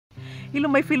Hello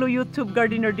my fellow YouTube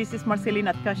gardener, this is Marceline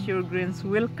at Cashew Greens.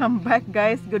 Welcome back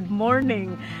guys, good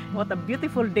morning. What a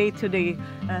beautiful day today.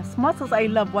 As much as I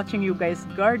love watching you guys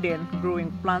garden, growing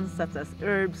plants such as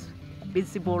herbs,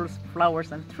 vegetables,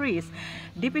 flowers and trees,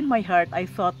 deep in my heart I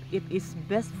thought it is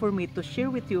best for me to share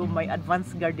with you my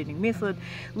advanced gardening method,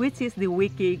 which is the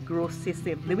Wiki Grow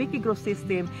System. The Wiki Grow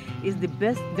System is the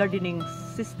best gardening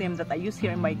system that I use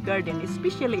here in my garden,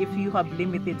 especially if you have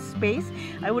limited space.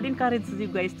 I would encourage you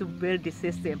guys to build this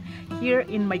system. Here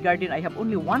in my garden I have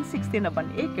only 1/16 of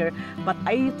an acre, but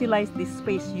I utilize this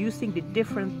space using the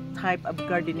different type of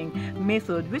gardening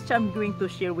method, which I'm going to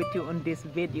share with you on this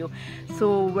video.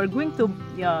 So we're going to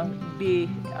be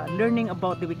learning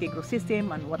about the Wiki Grow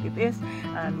System and what it is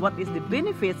and what is the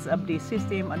benefits of the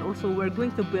system, and also we're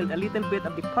going to build a little bit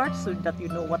of the parts so that you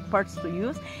know what parts to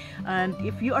use. And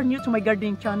if you are new to my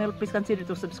gardening channel, please consider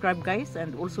to subscribe guys,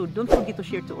 and also don't forget to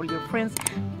share to all your friends,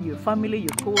 your family,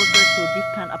 your co-workers, so they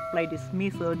can apply this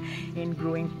method in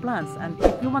growing plants. And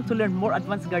if you want to learn more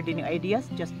advanced gardening ideas,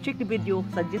 just check the video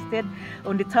suggested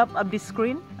on the top of the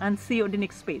screen, and see you on the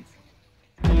next page.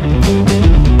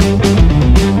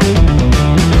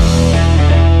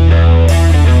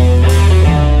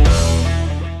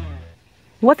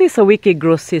 What is a Wiki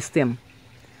Grow System?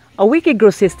 A Wiki Grow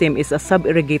System is a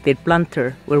sub-irrigated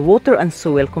planter where water and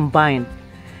soil combine.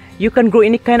 You can grow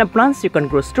any kind of plants. You can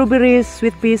grow strawberries,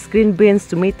 sweet peas, green beans,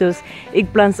 tomatoes,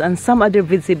 eggplants, and some other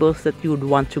vegetables that you would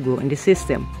want to grow in the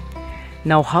system.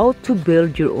 Now, how to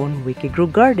build your own Wiki Grow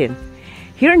garden?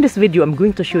 Here in this video, I'm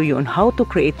going to show you on how to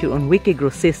create your own Wiki Grow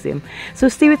System. So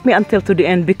stay with me until to the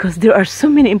end, because there are so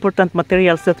many important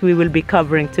materials that we will be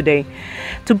covering today.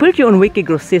 To build your own Wiki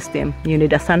Grow System, you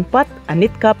need a sand pot, a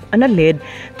knit cap, and a lid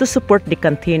to support the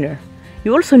container.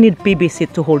 You also need PVC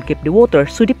to keep the water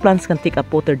so the plants can take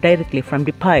up water directly from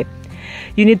the pipe.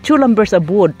 You need 2 lumbers of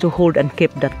wood to hold and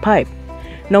keep that pipe.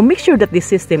 Now make sure that the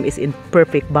system is in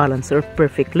perfect balance or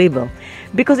perfect level,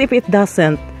 because if it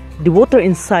doesn't, the water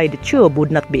inside the tube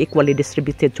would not be equally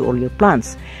distributed to all your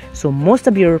plants, so most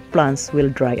of your plants will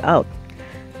dry out.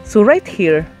 So right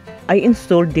here, I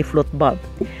installed the float bulb.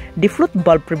 The float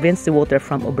bulb prevents the water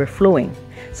from overflowing.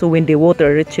 So when the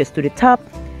water reaches to the top,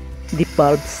 the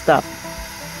bulb stops.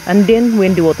 And then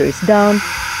when the water is down,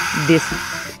 this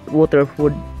water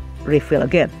would refill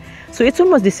again. So it's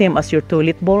almost the same as your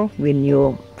toilet bowl. When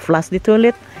you flush the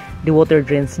toilet, the water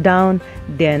drains down,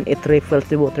 then it refills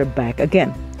the water back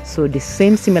again. So the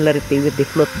same similarity with the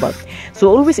float bulb. So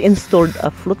always install a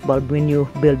float bulb when you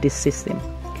build this system.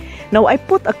 Now I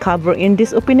put a cover in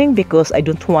this opening because I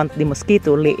don't want the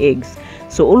mosquito lay eggs.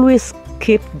 So always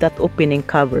keep that opening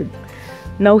covered.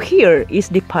 Now here is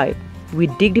the pipe. We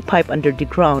dig the pipe under the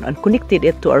ground and connected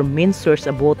it to our main source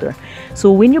of water.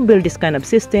 So when you build this kind of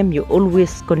system, you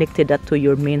always connected that to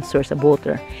your main source of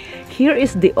water. Here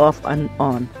is the off and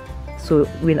on. So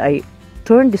when I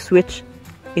turn the switch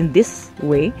in this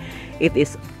way, it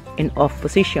is in off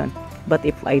position, but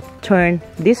if I turn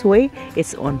this way,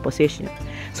 it's on position.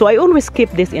 So I always keep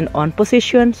this in on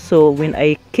position, so when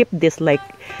I keep this like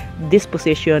this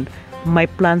position, my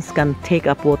plants can take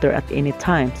up water at any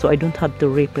time, so I don't have to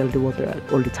refill the water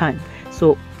all the time.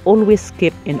 So always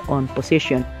keep in on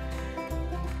position.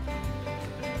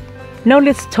 Now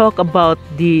let's talk about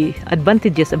the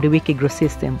advantages of the Wiki Grow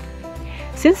System.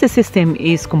 Since the system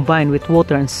is combined with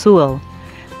water and soil,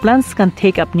 plants can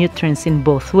take up nutrients in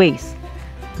both ways.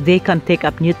 They can take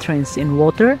up nutrients in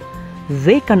water.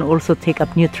 They can also take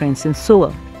up nutrients in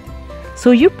soil.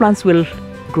 So your plants will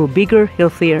grow bigger,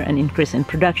 healthier, and increase in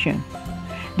production.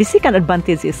 The second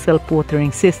advantage is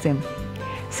self-watering system.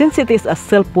 Since it is a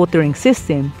self-watering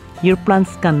system, your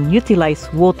plants can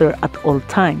utilize water at all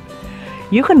time.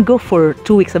 You can go for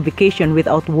 2 weeks of vacation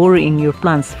without worrying your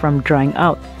plants from drying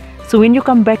out. So when you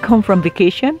come back home from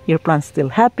vacation, your plants still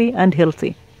happy and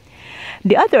healthy.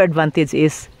 The other advantage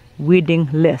is weeding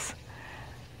less.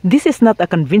 This is not a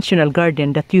conventional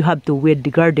garden that you have to weed the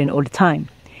garden all the time.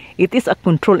 It is a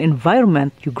controlled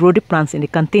environment. You grow the plants in the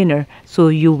container, so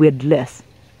you weed less.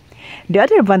 The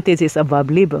other advantage is above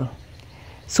level.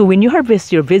 So when you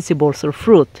harvest your vegetables or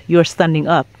fruit, you are standing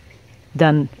up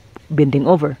than bending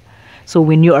over. So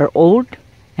when you are old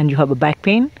and you have a back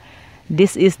pain,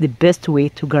 this is the best way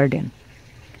to garden.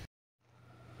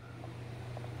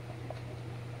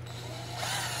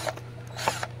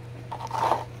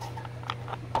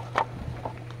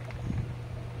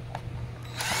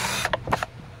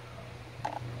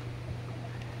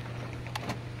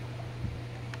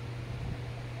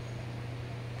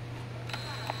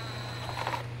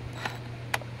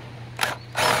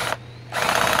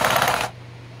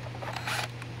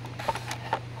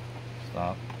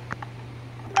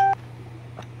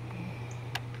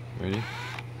 Ready?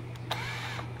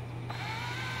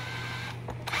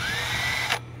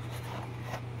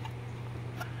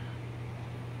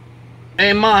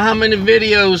 Hey Ma, how many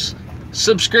videos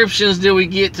subscriptions did we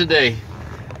get today?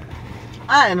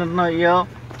 I don't know, yo.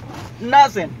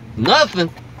 Nothing. Nothing?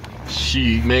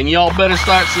 Shoot, man, y'all better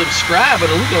start subscribing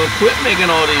or we're gonna quit making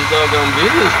all these doggone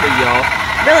videos for y'all.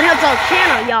 Really helps our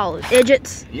channel, y'all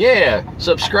idiots. Yeah,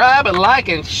 subscribe and like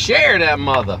and share that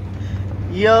mother.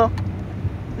 Yo,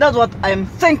 that's what I'm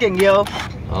thinking, yo.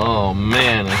 Oh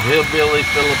man, a hillbilly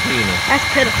Filipino.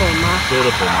 That's pitiful, Ma.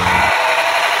 Pitiful, man.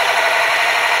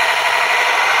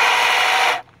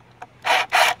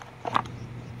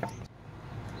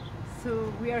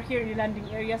 So we are here in the landing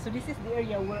area. So this is the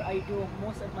area where I do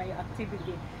most of my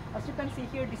activity. As you can see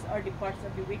here, these are the parts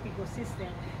of the Wiki Grow System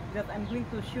that I'm going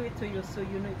to show it to you so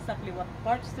you know exactly what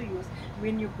parts to use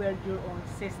when you build your own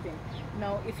system.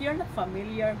 Now, if you're not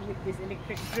familiar with this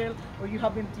electric drill or you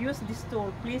haven't used this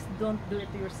tool, please don't do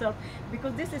it to yourself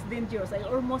because this is dangerous. I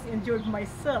almost injured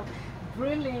myself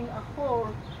drilling a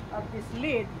hole of this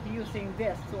lid using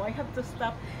this. So I have to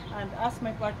stop and ask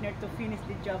my partner to finish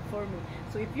the job for me.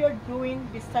 So if you're doing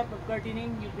this type of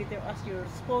gardening, you better ask your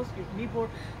spouse, your neighbor,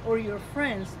 or your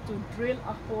friends to drill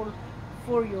a hole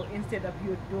for you instead of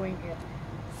you doing it.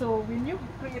 So when you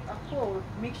create a hole,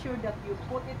 make sure that you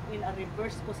put it in a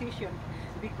reverse position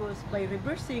because by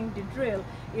reversing the drill,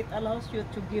 it allows you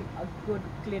to give a good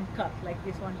clean cut like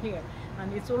this one here.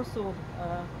 And it's also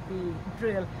the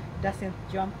drill doesn't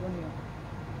jump on you.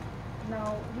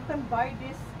 Now you can buy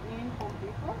this in Home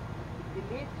Depot.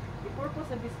 The lid, the purpose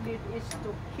of this lid is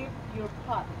to keep your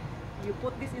pot. You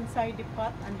put this inside the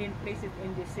pot and then place it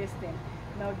in the system.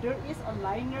 Now there is a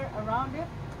liner around it,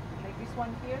 like this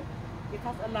one here. It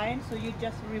has a line, so you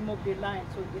just remove the line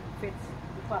so it fits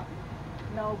the pot.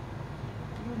 Now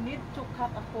you need to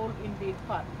cut a hole in the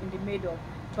pot in the middle,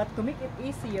 but to make it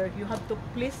easier, you have to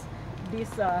place this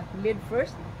lid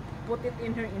first, put it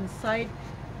in here inside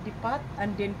the pot,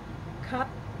 and then cut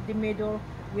the middle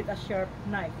with a sharp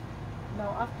knife. Now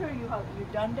after you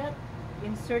done that,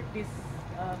 insert this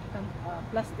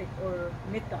plastic or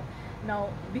metal. Now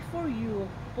before you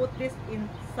put this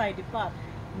inside the pot,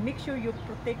 make sure you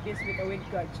protect this with a weed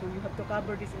guard. So you have to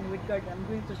cover this in weed guard. I'm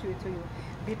going to show it to you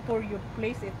before you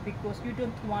place it because you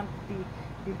don't want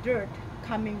the dirt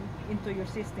coming into your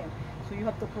system. So you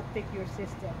have to protect your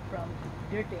system from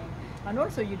dirtying, and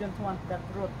also you don't want that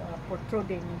root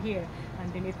protruding in here,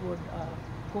 and then it would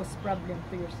cause problem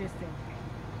to your system.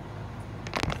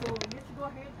 So let's go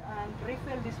ahead and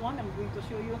refill this one. I'm going to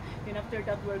show you. Then after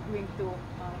that, we're going to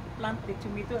plant the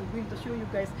tomato. I'm going to show you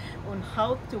guys on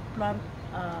how to plant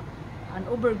an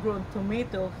overgrown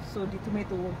tomato so the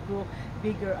tomato will grow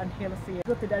bigger and healthier.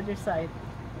 Go to the other side.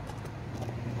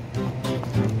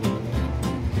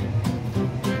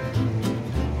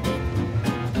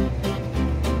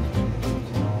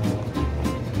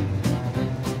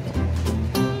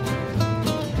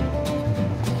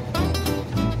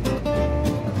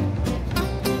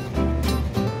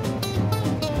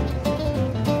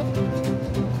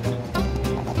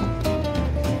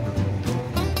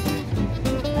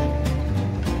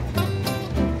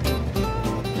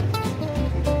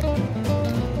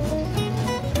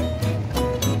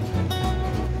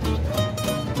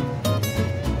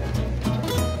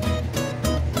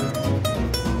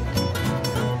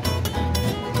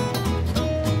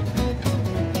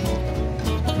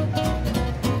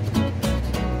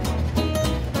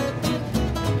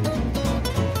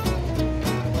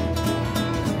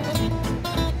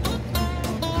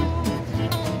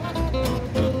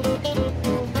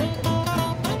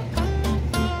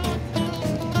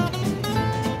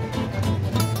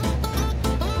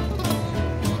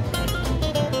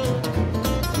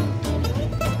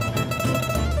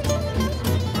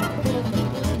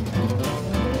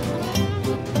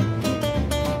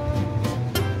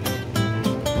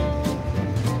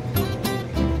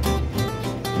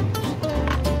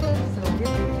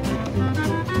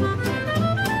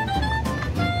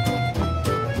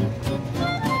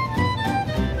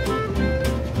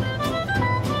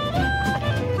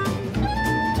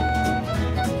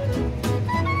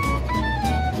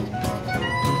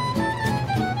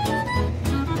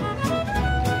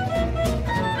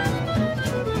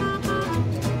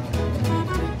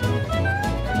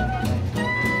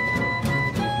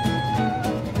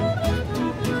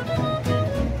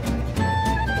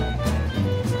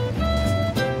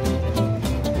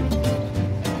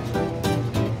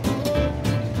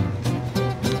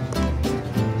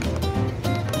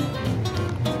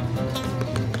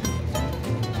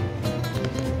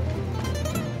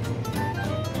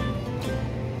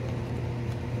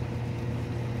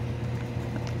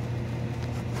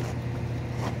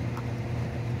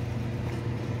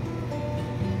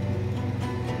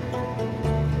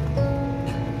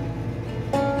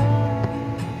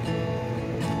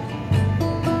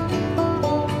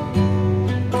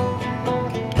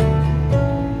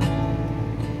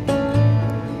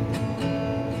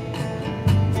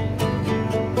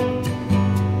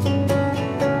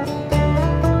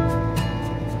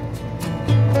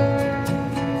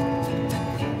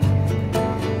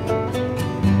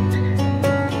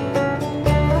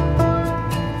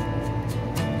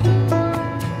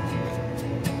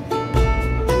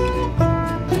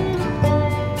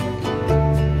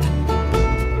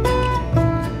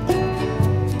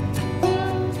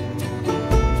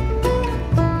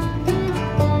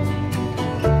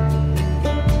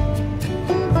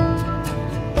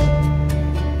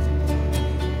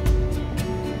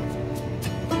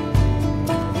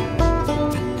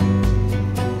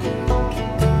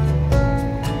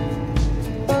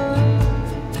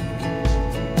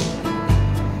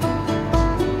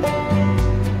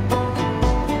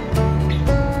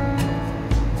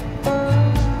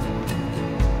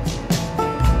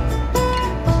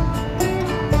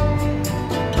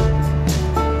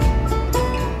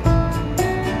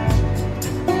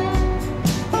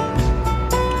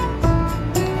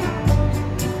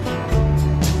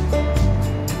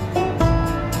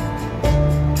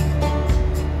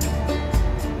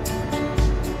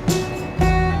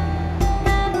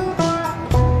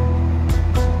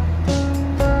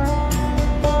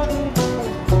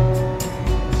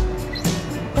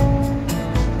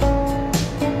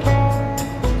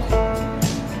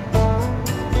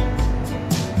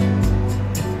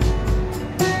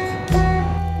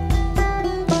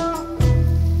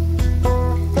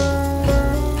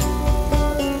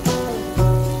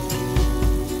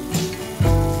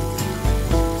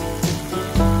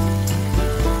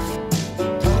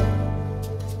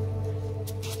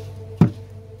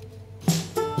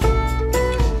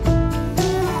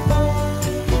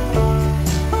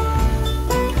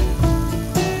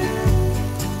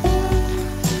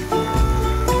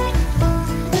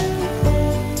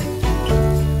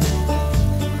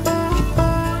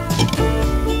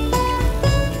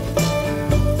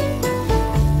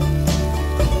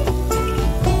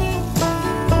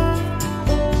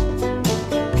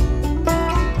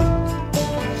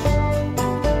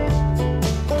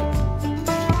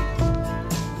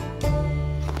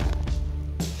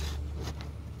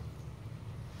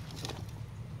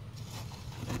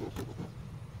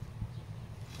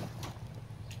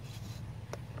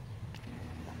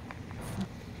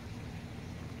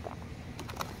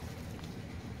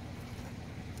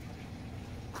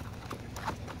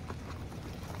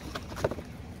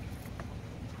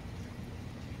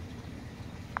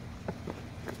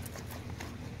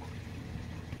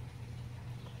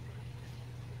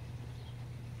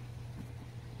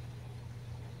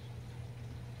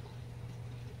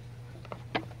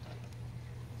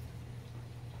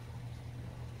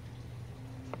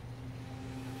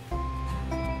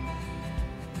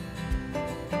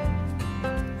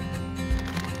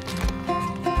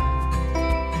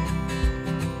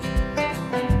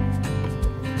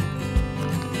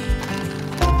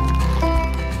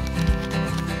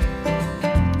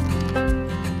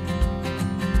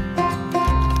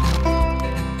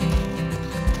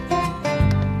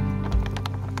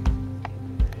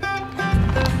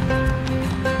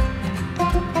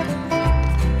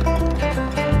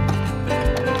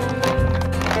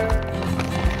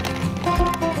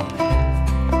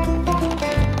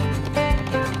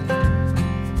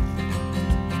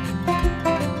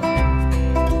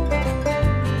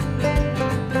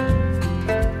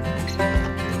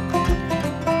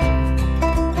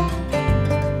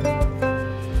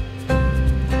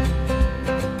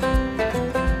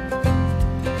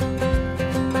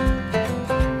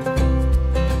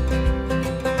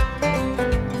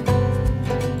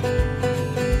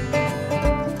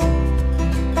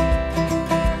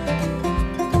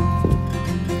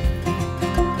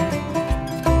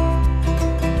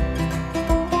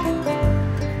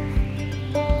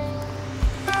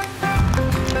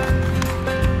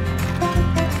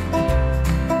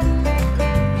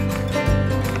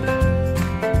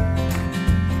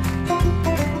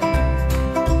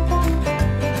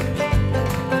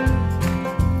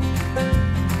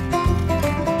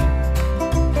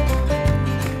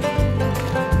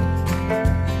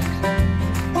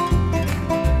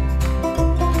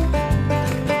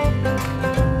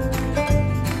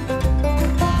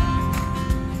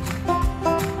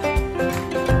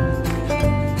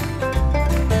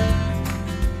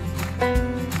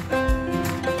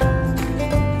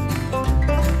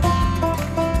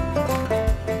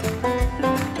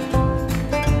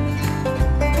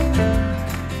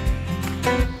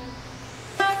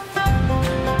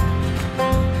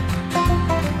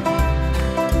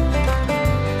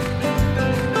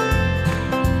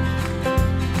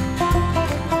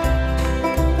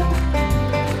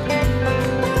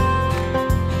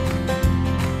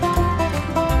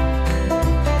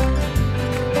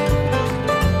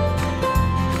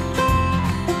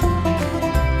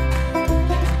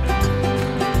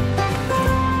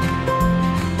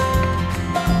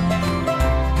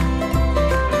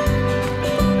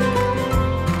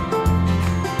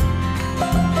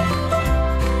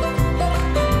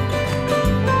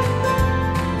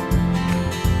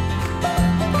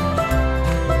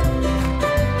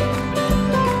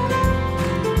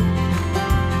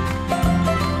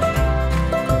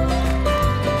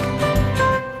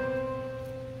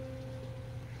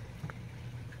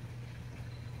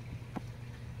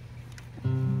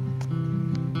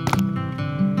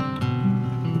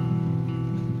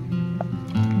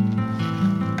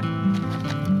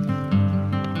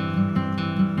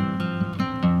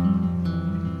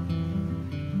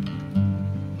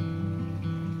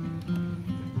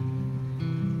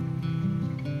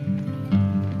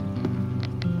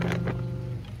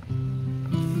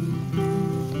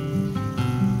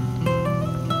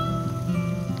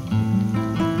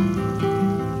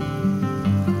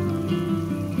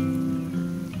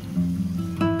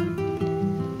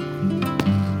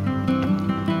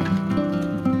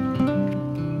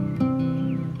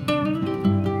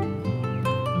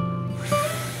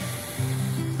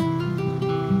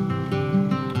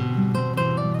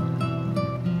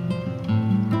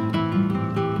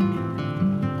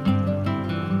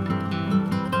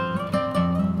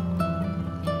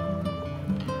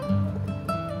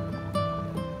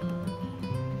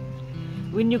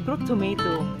 When you grow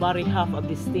tomato, bury half of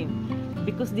the stem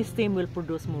because the stem will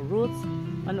produce more roots,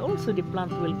 and also the plant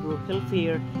will grow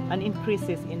healthier and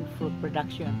increases in fruit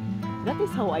production. That is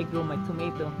how I grow my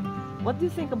tomato. What do you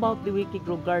think about the Wiki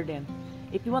Grow garden?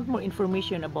 If you want more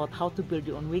information about how to build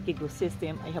your own Wiki Grow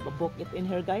system, I have a book in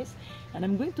here, guys, and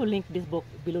I'm going to link this book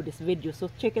below this video, so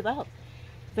check it out.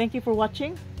 Thank you for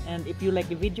watching, and if you like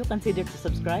the video, consider to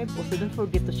subscribe. Also, don't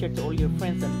forget to share to all your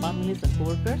friends and families and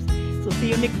coworkers. So see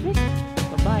you next week.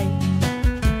 Bye-bye.